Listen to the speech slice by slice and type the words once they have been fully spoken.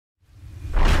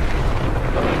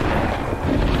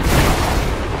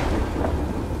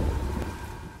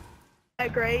I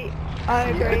agree. I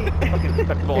agree.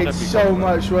 It's so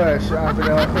much worse having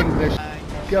an English.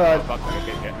 God.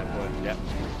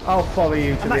 I'll follow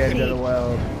you to the end of the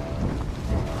world.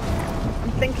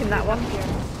 I'm thinking that one.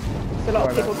 There's a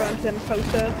lot of people going to them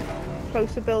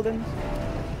closer buildings.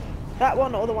 That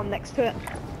one or the one next to it.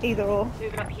 Either or.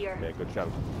 Moving up here. Yeah, good shout.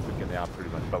 Thinking they are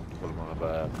pretty much bountiful amount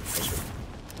of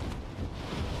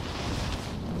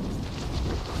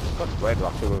got great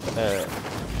after woman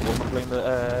playing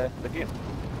the game.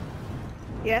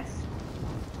 Yes.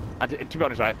 And to be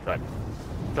honest, right,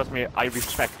 trust me, I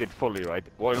respect it fully, right?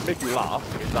 What will make you laugh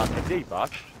is that the day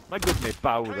back, my good mate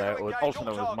Bow there, also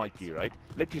known as Mikey, right?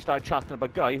 Literally started chatting about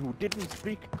a guy who didn't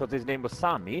speak because his name was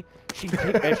Sammy. She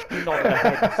nodded her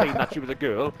head saying that she was a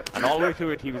girl, and all the way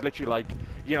through it he was literally like,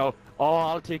 you know, oh,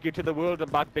 I'll take you to the world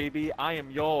and back, baby. I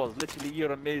am yours. Literally,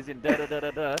 you're amazing. Da da da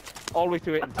da da. All the way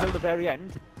through it until the very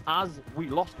end, as we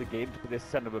lost the game to this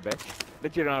son of a bitch.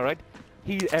 Literally, all right.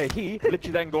 He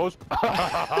literally then goes,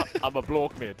 I'm a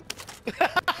bloke, mate.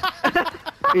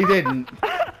 He didn't.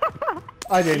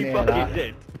 I didn't hear that. He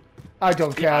did. I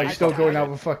don't care. I'm still going out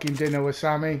for fucking dinner with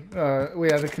Sammy. We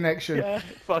had a connection. Yeah,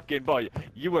 fucking boy.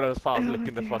 You were as far as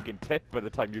licking the fucking tip by the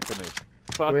time you finished.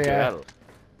 Fucking hell.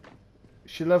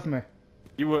 She loved me.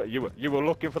 You were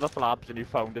looking for the flaps and you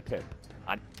found a tip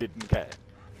and didn't care.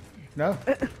 No.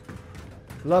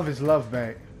 Love is love,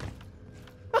 mate.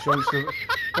 She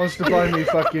wants to buy me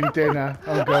fucking dinner.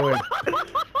 I'm going.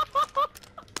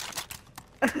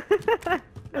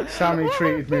 Sammy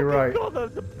treated me right. God,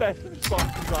 that's the best response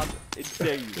I've had in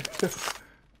days.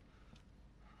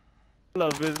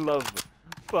 Love is love.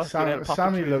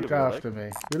 Sammy looked after me.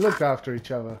 We looked after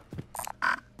each other.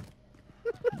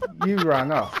 You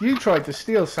ran off. You tried to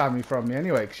steal Sammy from me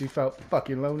anyway because you felt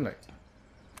fucking lonely.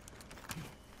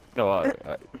 No,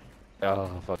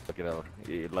 oh, fucking hell.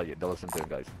 Like it, don't listen to him,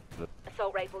 guys.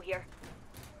 Assault rifle here.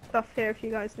 Stuff here if you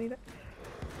guys need it.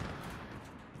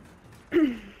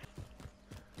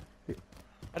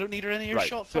 I don't need her in Right.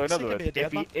 earshot. So in other words,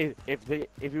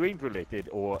 if you ain't related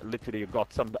or literally you've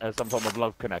got some form of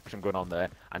love connection going on there,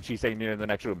 and she's saying you're in the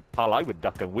next room, pal, I would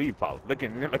duck and weave, pal. Look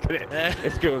at it.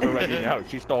 This girl's already in the house.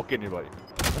 She's stalking you, buddy.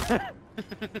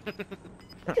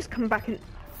 Just come back and.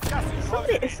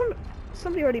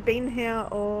 Somebody already been here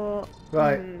or.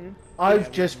 Right.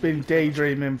 I've just been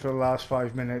daydreaming for the last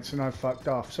 5 minutes and I fucked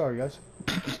off. Sorry, guys.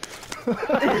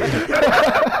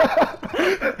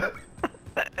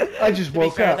 I just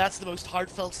woke up. That's the most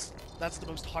heartfelt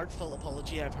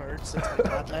apology I've heard since my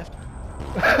dad left.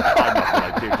 I'm not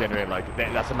like, dude, genuinely, like,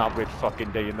 that's an average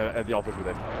fucking day in the office with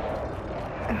him.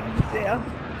 Oh dear.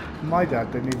 My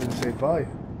dad didn't even say bye.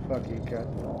 Fucking cat.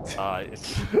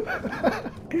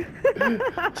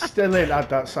 Still ain't had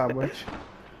that sandwich.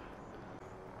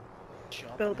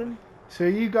 Building. So are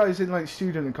you guys in like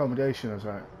student accommodation or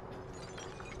something?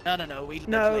 No. We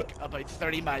live like about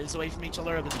 30 miles away from each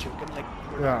other. I was joking, like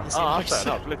we're not in the same Oh, house. that's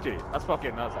fair enough, literally. That's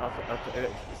fucking, that's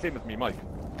same as me, Mike.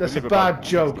 That's a bad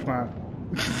joke, man.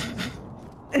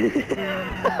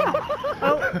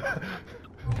 Oh.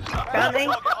 Got me.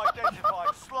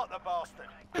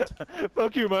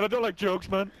 Fuck you, man. I don't like jokes,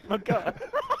 man. My God.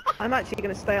 I'm actually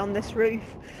going to stay on this roof.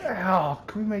 Oh,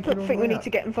 can we make it I don't think we need to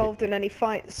get involved in any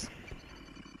fights.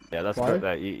 Yeah, that's Why?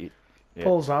 good. Yeah.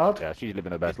 Paul's hard. Yeah, she's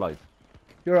living her best life.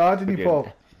 You're hard, and you, Paul?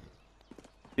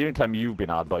 The only time you've been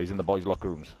hard, boys, in the boys' locker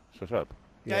rooms. So shut up.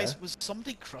 Guys, was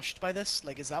somebody crushed by this?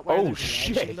 Like, is that why there's a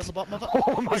shit. riot shield at the bottom of it?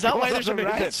 Oh my is that God, why there's a that's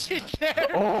riot amazing. shield there?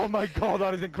 Oh my God,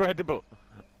 that is incredible.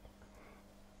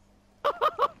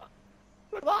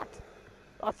 Look at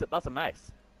that. That's a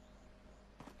mess.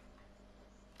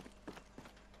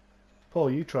 Paul,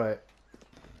 you try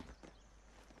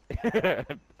it.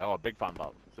 Oh, big fan,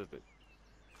 pal. Sister.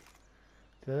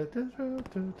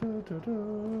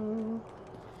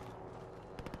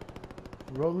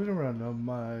 Rolling around on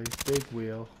my big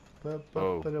wheel.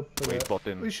 Oh, wait, button. What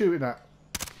are you shooting at?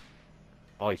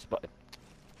 Oh, he's spotted.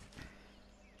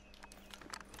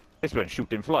 This one's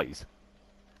shooting flies.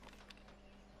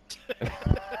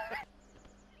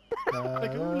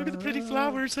 Like, oh, look at the pretty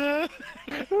flowers, huh?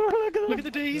 Look at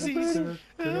the daisies.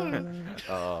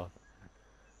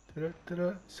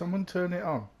 Someone turn it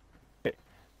on.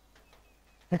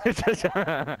 Da,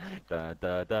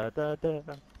 da, da, da, da.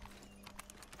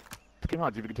 Can you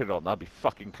imagine if we could turn it on? That'd be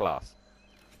fucking class.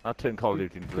 I'd turn Call of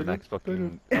Duty into the next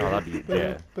fucking. Oh, that'd be,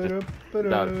 yeah.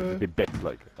 That'd be big,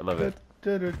 like. I love it.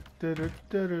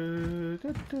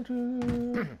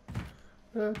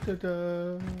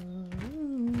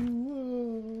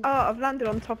 Oh, I've landed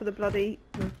on top of the bloody.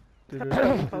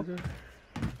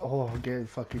 Oh, I'm getting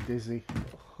fucking dizzy.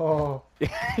 Oh.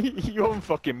 You haven't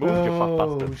fucking moved, you fat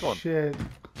bastard. Come on. Shit.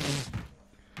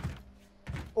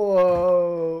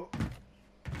 Whoa.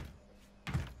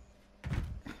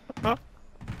 Huh?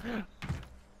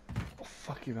 Oh,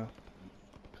 fuck you know.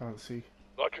 Can't see.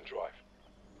 I can drive.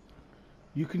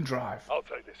 You can drive. I'll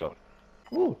take this one.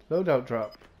 Ooh, loadout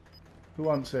drop. Who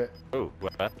wants it? Oh,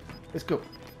 where? Let's go.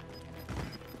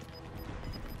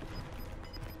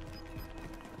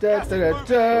 Da da da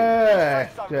da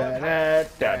da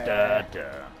da da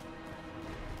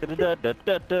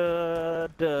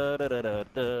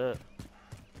da.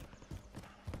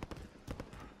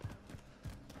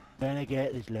 Gonna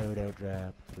get this loadout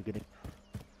drop. We're gonna.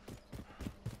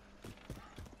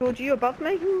 George, are you above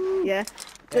me? Yeah.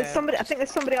 There's somebody. I think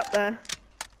there's somebody up there.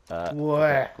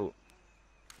 Where? Okay, cool.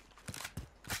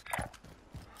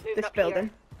 This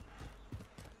building.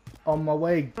 On my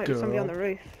way, Might be somebody on the girl.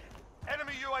 roof.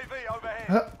 Enemy UAV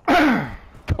overhead.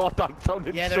 God, that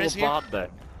sounded there is so here. bad there.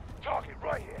 Target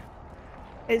right here.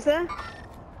 Is there?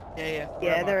 Yeah.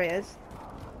 Yeah, there he is.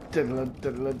 Diddle,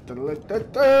 diddle, diddle,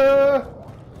 diddle.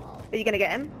 Are you gonna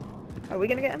get him? Are we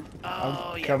gonna get him?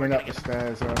 Oh, yeah. Coming we're up gonna the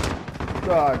get- stairs.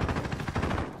 God.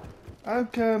 I'm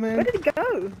coming. Where did he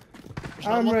go?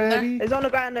 I'm one there. ready. There's on the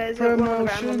ground. There's one on the ground.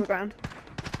 One on the ground.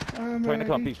 I'm Trying to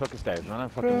come up ready. these fucking stairs, man. I'm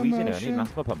fucking wheezing here. I need an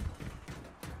asthma pump.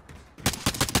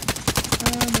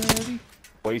 I'm ready.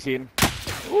 What are you seeing?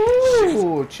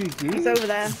 Ooh, cheeky. He's over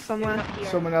there somewhere.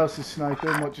 Someone else is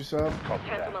sniping. Watch yourself.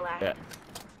 Yeah.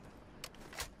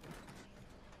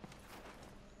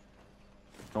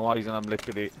 No eyes and I'm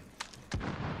literally.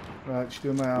 Right, just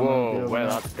do my arm. Whoa, where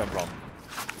did that come from?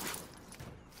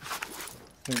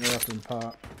 I think they're up in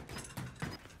park.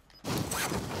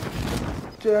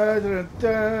 Da, da,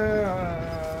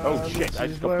 da. Oh, shit, I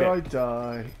This is just got where I bit.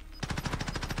 die.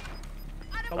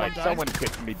 Right, someone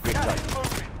kicked me big time.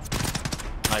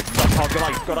 Right,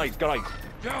 oh, got eyes.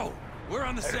 Go! We're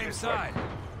on the same side.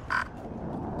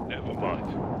 Never mind.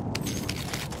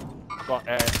 Got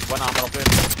one armor up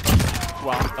in.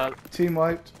 Well, Team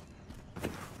wiped.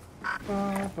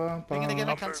 Ba, ba, Bring it again,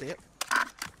 I ba. can't see it.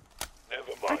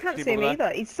 Never I mind. can't People see him there. either.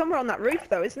 He's somewhere on that roof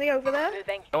though, isn't he? Over there.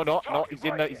 no, he's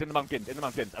in the mountains,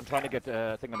 I'm trying to get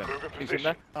a thing on him. He's in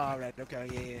there. Oh, right, okay,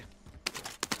 yeah.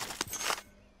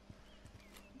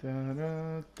 Da,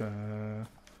 da, da.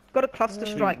 Got a cluster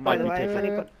strike by might the be way. If taken.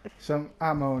 anybody. Some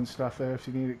ammo and stuff there if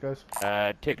you need it, guys.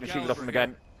 Taking the shield off him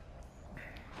again.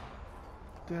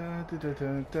 Da, da, da,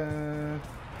 da, da.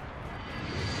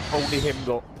 Only him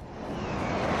though.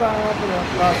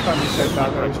 Last time you said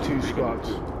that, there was 2 squads.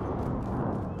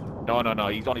 No,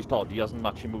 he's on his pod. He hasn't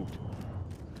actually moved.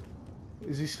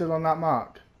 Is he still on that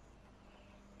mark?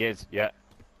 He is, yeah.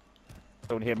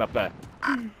 Only him up there.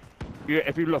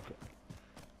 If you look,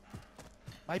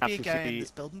 Might be a Absolutely. guy in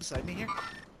this building beside me here.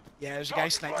 Yeah, there's a guy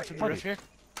sniping from the roof here.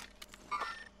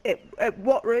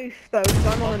 What roof though? 'Cause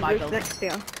I'm on my the roof building. next to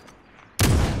you.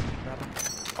 Grab him.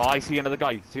 oh, I see another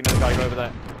guy. See another guy over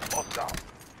there. Hostile.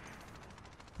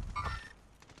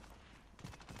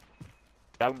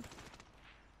 Down.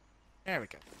 There we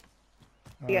go.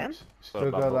 Yeah.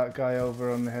 Still got that guy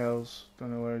over on the hills.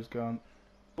 Don't know where he's gone.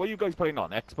 What are you guys playing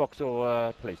on? Xbox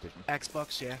or PlayStation?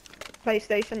 Xbox, yeah.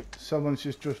 PlayStation. Someone's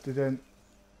just drifted in.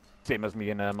 Same as me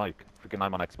and Mike. Freaking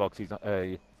I'm on Xbox. He's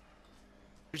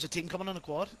There's a team coming on a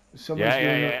quad. Someone's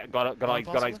doing yeah.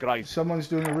 Got eyes. Someone's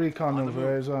doing a recon On the over move.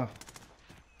 here as well.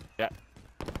 Yeah.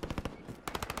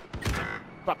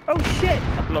 Fuck. Oh shit!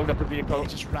 I blown up the vehicle. He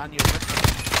just ran you over.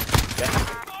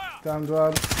 Yeah. Downed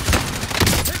one.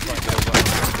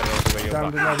 Get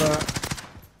Downed another.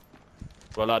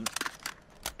 Well done.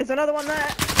 There's another one there.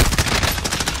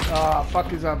 Ah,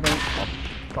 fuck is that,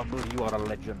 mate? Bumble, you are a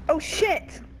legend. Oh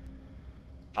shit!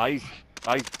 Eyes.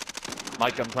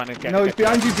 Mike, I'm trying to get. No, he's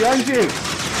behind you, behind you!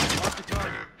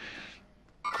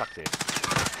 Fuck's it.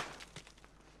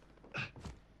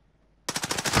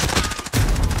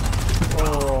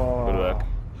 Oh. Good work.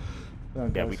 There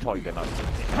Yeah, goes. we toyed him out.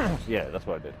 Yeah, that's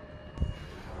what I did.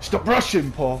 Stop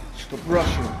rushing, Paul. Stop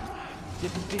rushing.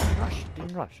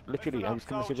 Didn't rush. Literally, I was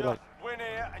gonna say goodbye. Win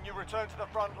here and you return to the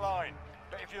front line.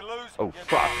 But if you lose, Oh, you're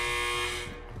fuck.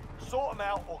 done. Sort them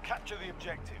out or capture the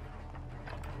objective.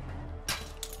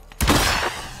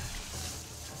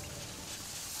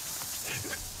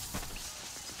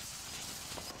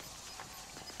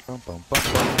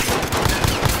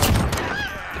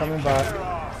 Coming back.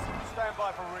 Stand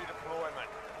by for redeployment.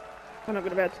 I'm not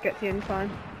gonna be able to get to you in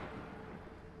time.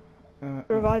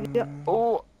 Revive you.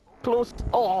 Oh, close.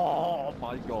 Oh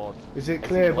my god. Is it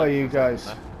clear by you guys?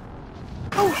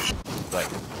 Oh shit! Right,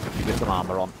 you get some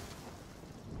armor on.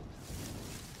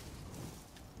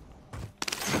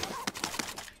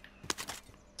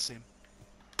 Same.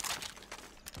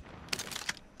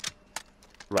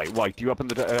 Right, White, you up on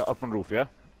the roof, yeah?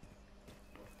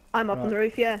 I'm up on the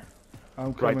roof, yeah.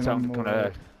 I'm coming Right, so I'm on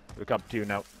gonna look up to you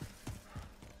now.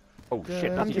 Oh shit,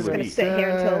 that's I'm just UAV. gonna sit here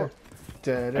until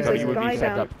I got there's a UAV guy set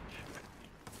down. up.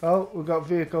 Oh, we've got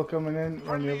vehicle coming in on the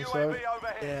Friendly other side. UAV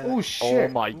overhead. Oh Oh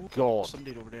shit! my god.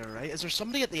 Somebody over there, right? Is there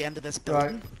somebody at the end of this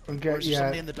Right, building? and Or get is there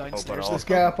somebody in the but downstairs? off. Let's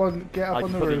get up on I the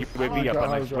put the roof. UAV Got up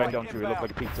and I hose spread on. down to it, look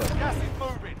like a pizza. Gas is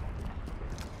moving.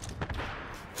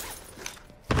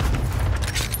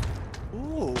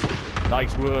 Ooh.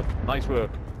 Nice work, nice work.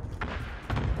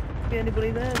 Be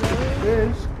anybody there? No.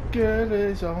 This girl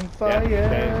is on fire. Yeah,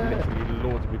 there's literally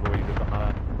loads of people who just got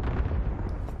that.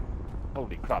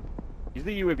 Holy crap. Is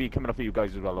the UAV coming up for you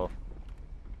guys as well, or?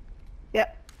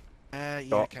 Yep. Yeah,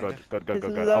 Oh, kind good.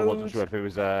 of. There's I wasn't loads. sure if it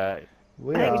was, We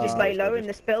I think we are. just lay low in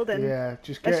this building. Yeah,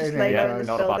 just Let's get just in lay here, low in guys. this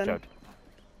not a bad building. shout.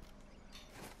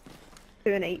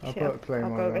 2 and each, I'll yeah. put a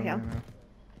claymore I'll go over down here. there now.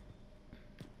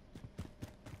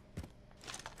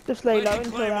 Just lay low Planting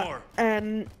until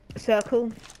claymore. that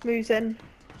circle moves in.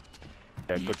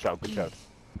 Yeah, good shout.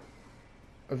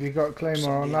 Have you got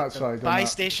claymore on that side? Buy or not?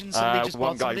 station, somebody just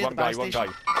One bought somebody at the buy guy.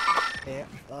 station. Yeah.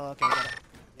 Oh, okay, got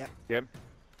it. Yeah.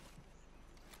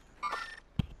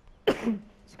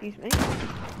 Excuse me.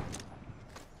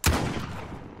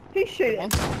 Who's shooting?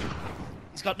 Once.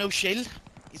 He's got no shield.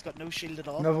 He's got no shield at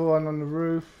all. Another one on the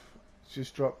roof. It's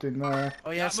just dropped in there.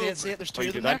 Oh yeah, see it. There's two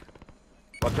of them there.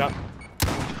 Watch out.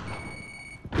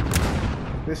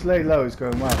 This lay low is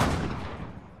going well.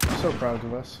 I'm so proud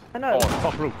of us. I know. Oh,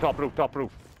 top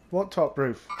roof. What top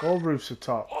roof? All roofs are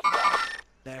top.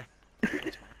 There.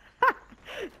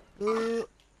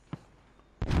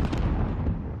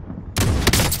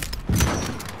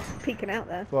 Peeking out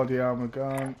there. Body armor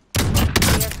gone.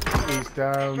 He's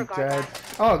down, dead.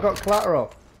 Oh, I got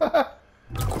collateral. Happy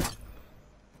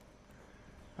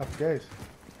days.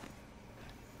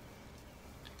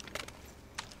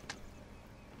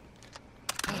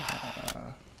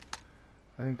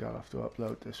 I think I'll have to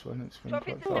upload this one. It's been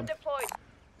quite fun.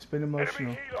 It's been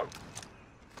emotional.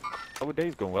 Our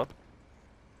day's going well.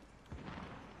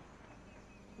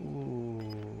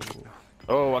 Ooh.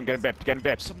 Oh, I'm getting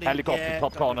bepped. Somebody- Helicopter, yeah,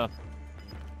 top got corner.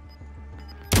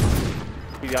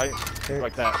 Yeah,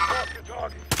 right there.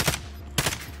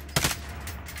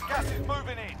 Gas is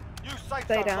moving in. You safe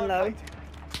Stay zone down low. located.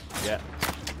 Yeah.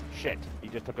 Shit, he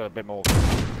just took a bit more.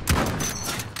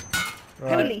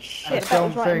 Right. Holy shit, that don't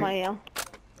was right in think- my ear.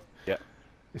 Yeah.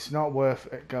 It's not worth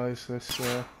it, guys. This.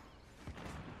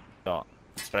 No.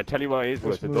 But I tell you what it is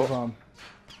Let's worth it, move though. on.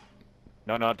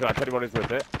 No, I tell you what is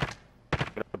worth it.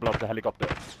 Gonna blow up the helicopter.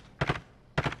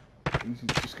 He's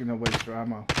just gonna waste your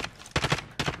ammo.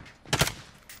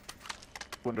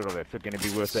 Wonder of it. It's gonna be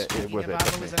worth it. Speaking Worth of it. ammo,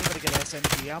 trust is me. anybody get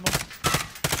SMG ammo?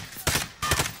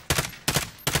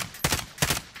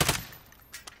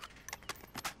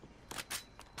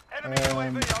 Enemy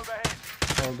UAV overhead.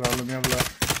 Hold on, let me have a look.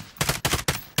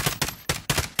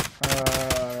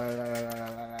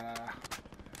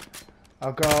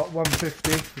 I've got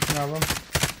 150. You can have them.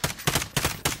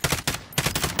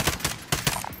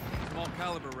 Small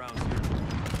caliber rounds here.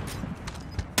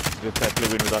 Just flew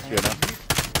in with us here now.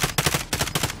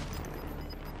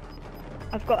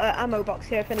 I've got an ammo box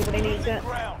here if anybody needs it.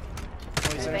 Ground.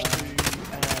 Boys, there's two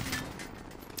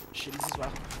shields as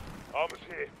well. Armor's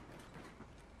here.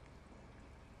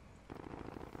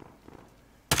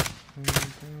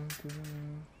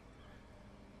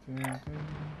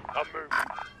 I'm moving.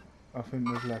 I think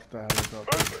they've left the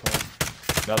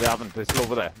helicopter. No, they haven't. They're still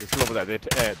over there.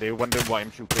 They're wondering why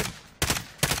I'm shooting.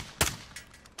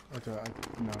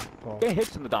 No, Paul. Get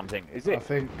hits on the damn thing. Is it? I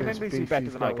think Can it's anybody see beef better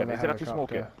you've than I got can? with Is a it actually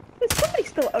smoking? helicopter. There's somebody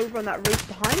still over on that roof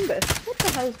behind us. What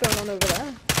the hell's going on over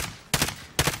there?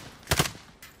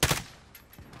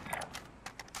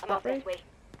 I'm off this way.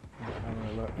 Having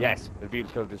a look. Yes, the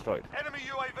vehicle's still destroyed. Enemy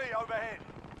UAV overhead.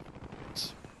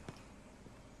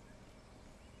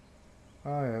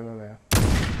 Oh yeah, there they are.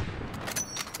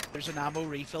 There's an ammo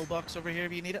refill box over here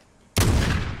if you need it.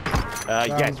 Yes,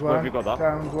 Downed where have one. you got that?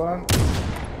 Downed one.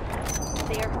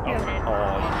 They are moving in. Oh,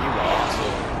 you are.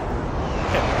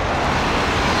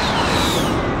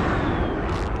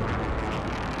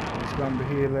 He's gone to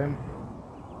heal him.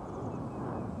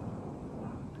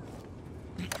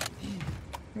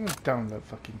 I'm gonna down like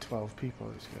fucking 12 people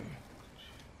this game.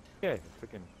 Yeah,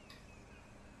 freaking.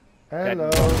 Hello.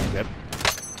 Yep.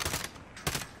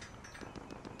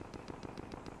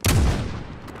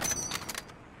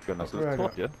 Goodness, Right let's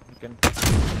up. talk, yeah. You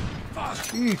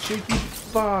can... You cheeky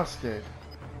bastard.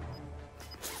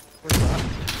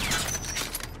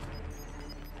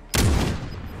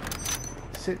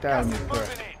 Sit down, you prick.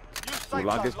 Moving in. You safe The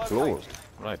lag zone is located. closed.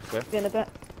 Right, okay. See you in a bit.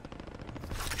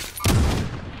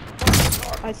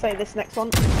 I say this next one.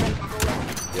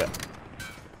 Yeah.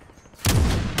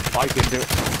 I can do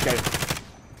it. Okay.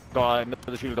 Got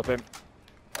another shield up him.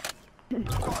 Got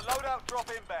a loadout drop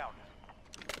inbound.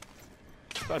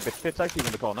 Got a bit fits actually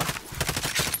in the corner.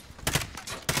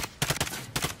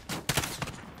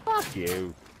 Fuck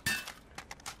you.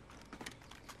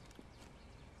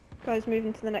 Guys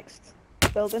moving to the next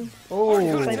building. Oh,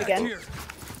 Same again. Here.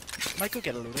 Might go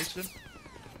get a loadout soon.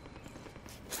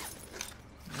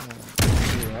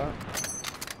 do that.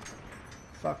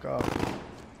 Fuck off,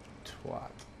 twat.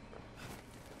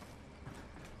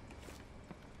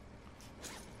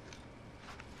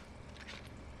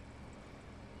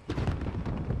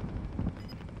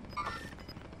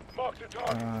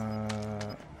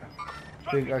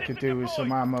 I think I could do with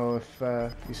some ammo if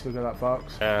you still got that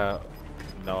box.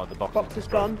 No, the Box is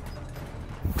gone.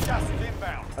 Gas is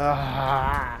inbound.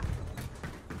 Ah!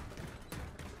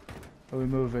 Are we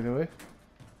moving, are we?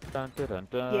 Dun, dun, dun,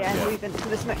 dun. Yeah, moving to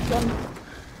this next one.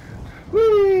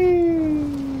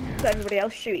 Whee! So everybody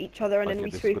else shoot each other and then Okay, we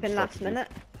this is swoop good in last strategy. minute.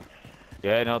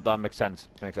 Yeah, no, that makes sense.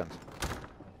 Makes sense.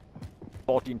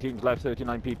 14 teams left,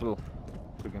 39 people.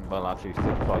 Freaking well, actually,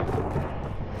 35.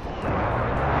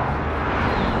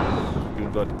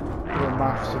 Doing good. Your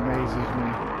maths amazes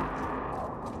me.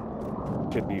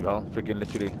 Should be well, freaking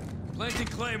literally. Planting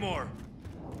Claymore.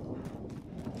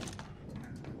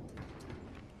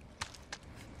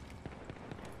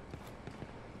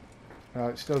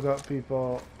 Right, still got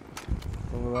people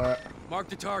over there. Mark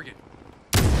the target.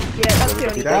 Yeah, that's the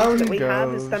only Down base that we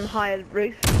have goes. is them higher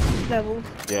roof levels.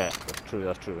 Yeah, that's true,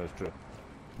 that's true, that's true.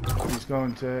 He's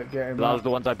going to get him. That was the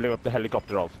ones I blew up the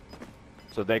helicopter of.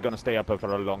 So they're gonna stay up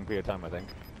for a long period of time, I think.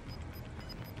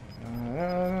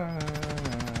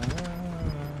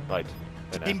 Right.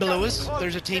 Team below us.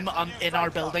 There's a team in our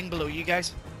building below you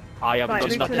guys. I haven't Right, done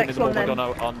move to the nothing next at the one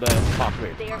moment then. on the heart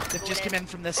rate. They've just come in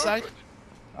from this side.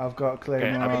 I've got Okay,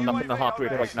 Claymore I've on. nothing the heart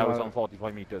rate right That's now is right. on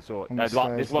 45 meters, so On the this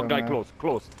stairs one guy down there.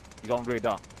 close. He's on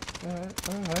radar. Alright.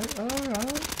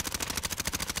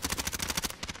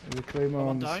 There's a Claymore One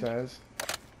on the down. stairs.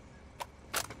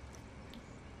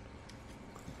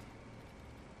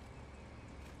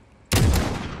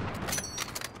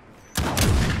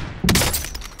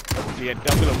 Yeah,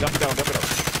 dump it down.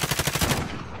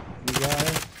 You got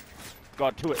him?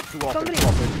 Got two off Somebody-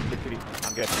 it, literally.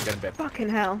 I'm getting bit. Fucking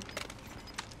hell.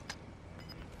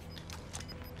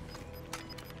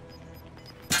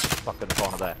 Fuck in the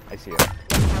corner there. I see it.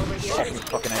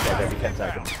 Fucking end every 10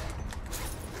 seconds.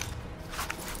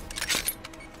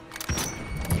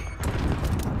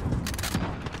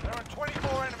 There are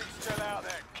 24 enemies still out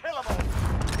there. Kill them all.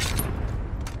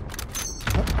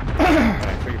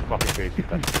 Alright, pretty fucking crazy.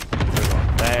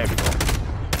 There we go.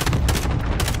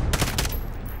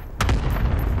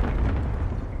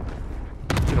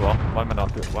 You know what? Why am I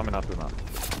not doing that?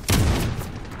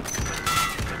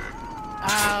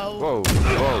 Ow. Whoa,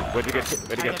 where'd you get?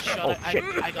 Oh shit.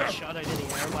 I got shot out of the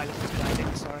air while it was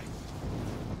gliding, sorry.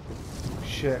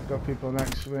 Shit, got people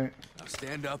next to me. Now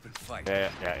stand up and fight. Yeah.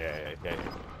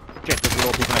 Shit, there's a lot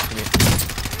of people next to me.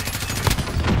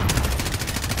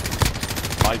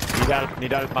 Mike,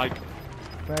 need help, Mike.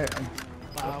 Wait, I'm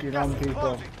Wow. fucking on people.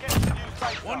 Closing. Get to the new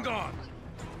safe One zone. gone.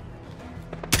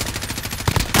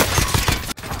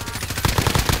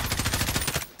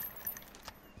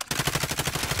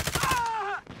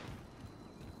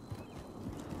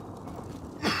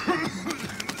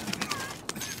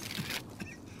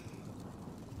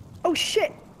 Oh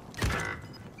shit!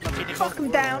 Lucky to Fuck go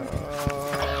him down.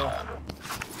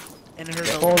 in her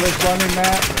Oh, building. there's one in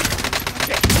there.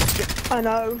 I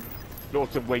know.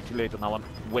 Lots of way too late on that one.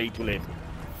 Way too late.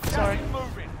 Sorry. Gas is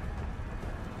moving.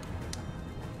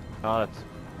 No, that's...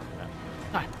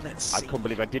 Ah, let's I see. couldn't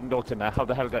believe I didn't notice in there. How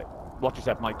the hell did... Watch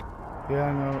yourself, Mike. Yeah,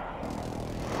 I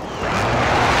know.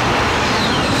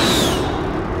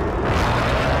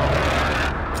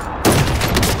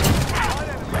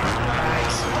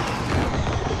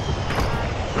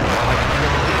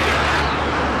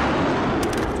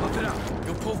 Tough it out.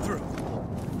 You'll pull through.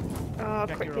 Oh, Check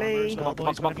your quickly. armors. Come on, come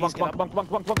on, come on, come on, come on, come on,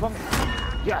 come on, come on, come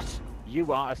on. Yes!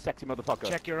 You are a sexy motherfucker.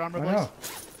 Check your armor, I boys. know.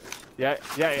 Yeah.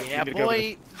 Yeah, You need to go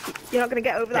boy. You're not gonna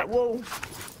get over that wall.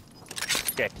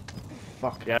 with it. Get.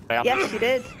 Fuck. Yeah, I am. Yes, you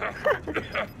did.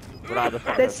 What are the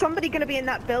fuckers? There's somebody gonna be in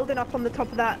that building up on the top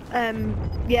of that.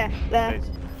 Yeah, there.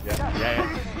 Please.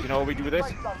 Yeah. You know what we do with this?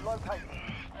 Safe zone located.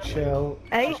 Chill.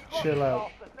 Hey? Just chill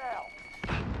out.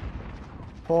 Now.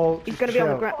 Paul, He's just gonna be on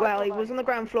the chill. ground. Well, he was on the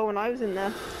ground floor when I was in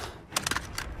there.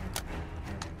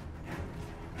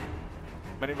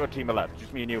 Many of our team are left.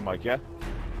 Just me and you, Mike, yeah?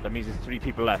 That means there's 3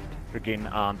 people left.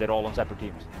 Freaking, and they're all on separate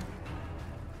teams.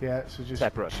 Yeah, so just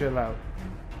separate. chill out.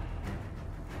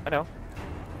 I know.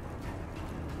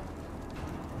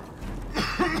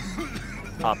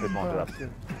 I'll be more up.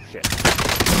 Shit.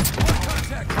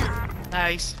 Contact here.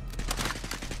 Nice.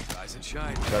 Rise and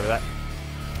shine. Over that.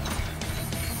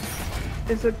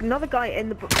 There's another guy in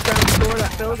the ground floor of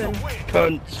that building. Win.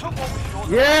 Cunt. Took what was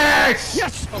yours. Yes!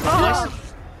 Yes! Oh,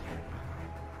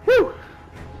 Woo!